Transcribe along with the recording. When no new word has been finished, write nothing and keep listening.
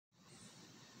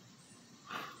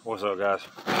What's up, guys?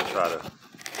 Try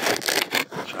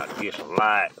to get some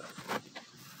light.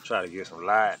 Try to get some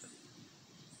light.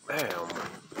 Damn,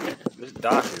 this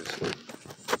dock is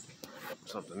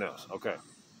something else. Okay,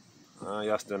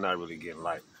 y'all still not really getting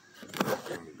light.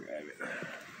 Let me grab it.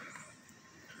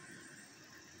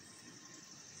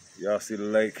 Y'all see the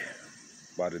lake?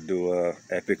 About to do a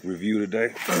epic review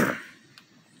today.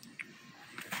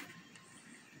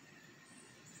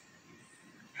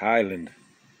 Highland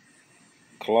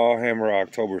Clawhammer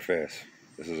Oktoberfest.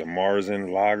 This is a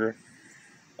Marzen lager.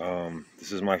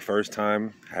 This is my first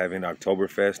time having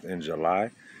Oktoberfest in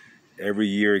July. Every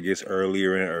year it gets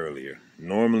earlier and earlier.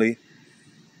 Normally,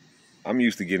 I'm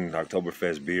used to getting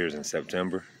Oktoberfest beers in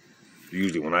September,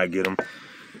 usually when I get them,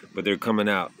 but they're coming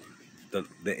out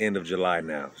the end of July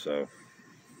now, so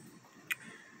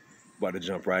about to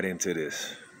jump right into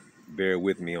this. Bear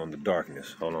with me on the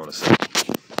darkness. Hold on a second.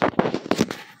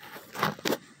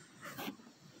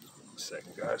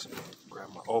 Guys, grab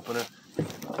my opener.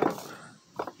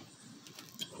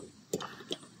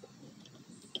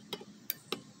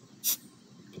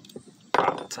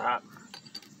 Top.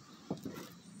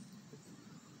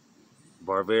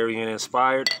 Bavarian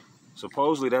inspired.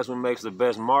 Supposedly that's what makes the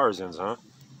best Marzens, huh?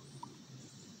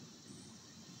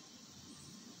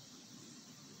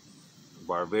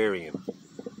 Bavarian.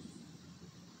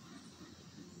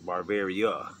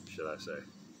 Bavaria, should I say.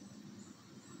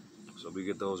 So we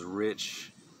get those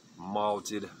rich,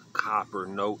 malted copper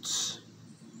notes.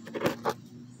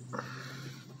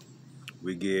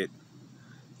 We get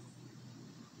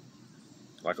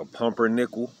like a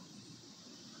pumpernickel.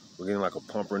 We're getting like a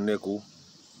pumpernickel.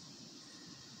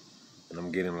 And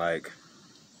I'm getting like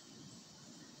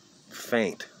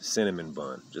faint cinnamon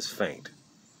bun, just faint.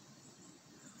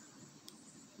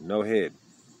 No head.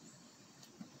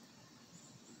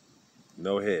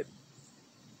 No head.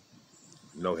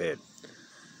 No head.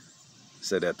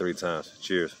 Said that 3 times.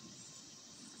 Cheers.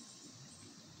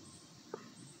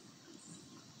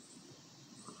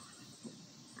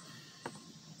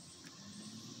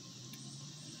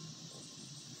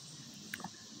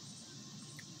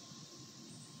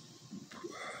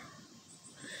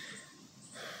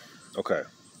 Okay. I'm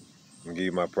gonna give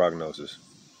you my prognosis.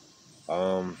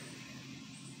 I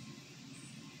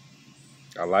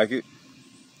like it,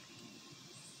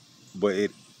 but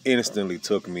it instantly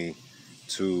took me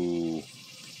to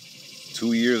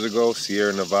 2 years ago.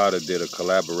 Sierra Nevada did a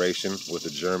collaboration with a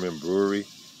German brewery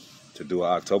to do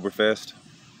an Oktoberfest,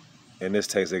 and this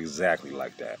tastes exactly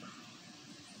like that.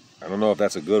 I don't know if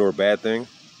that's a good or a bad thing.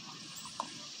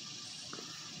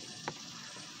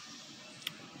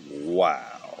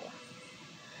 Wow.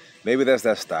 Maybe that's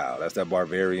that style. That's that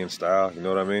Bavarian style, you know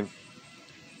what I mean?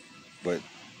 But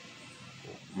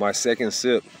my second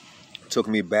sip took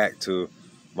me back to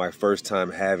my first time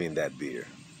having that beer.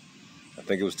 I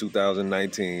think it was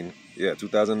 2019. Yeah,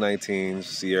 2019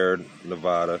 Sierra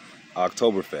Nevada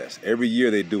Oktoberfest. Every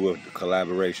year they do a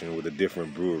collaboration with a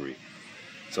different brewery.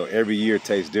 So every year it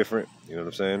tastes different, you know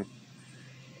what I'm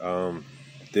saying?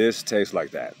 This tastes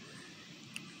like that.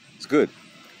 It's good.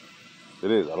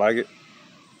 It is, I like it.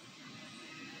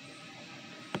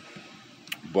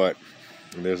 But,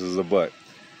 and this is a but.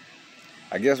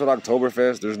 I guess with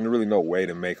Oktoberfest, there's really no way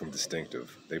to make them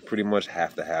distinctive. They pretty much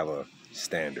have to have a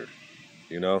standard,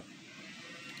 you know?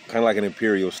 Kind of like an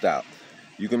Imperial Stout.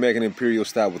 You can make an Imperial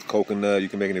Stout with coconut, you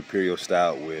can make an Imperial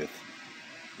Stout with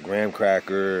graham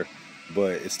cracker,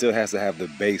 but it still has to have the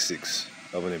basics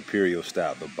of an Imperial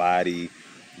Stout. The body,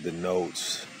 the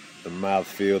notes, the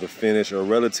mouthfeel, the finish are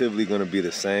relatively going to be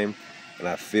the same. And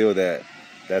I feel that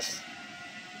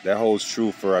that holds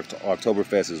true for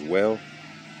Oktoberfest as well.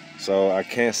 So I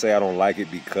can't say I don't like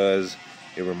it because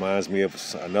it reminds me of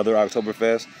another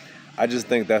Oktoberfest. I just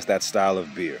think that's that style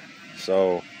of beer.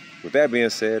 So with that being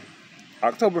said,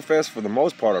 Oktoberfest for the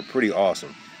most part are pretty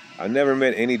awesome. I never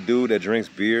met any dude that drinks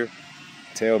beer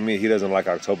tell me he doesn't like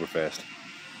Oktoberfest.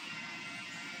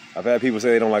 I've had people say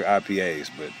they don't like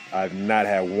IPAs, but I've not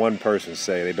had one person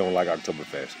say they don't like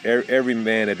Oktoberfest. Every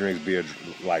man that drinks beer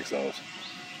likes those.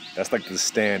 That's like the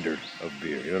standard of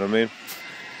beer, you know what I mean?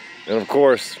 And of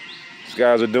course, these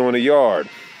guys are doing the yard,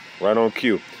 right on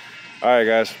cue. All right,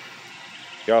 guys.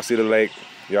 Y'all see the lake.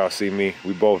 Y'all see me.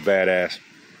 We both badass.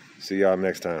 See y'all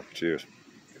next time. Cheers.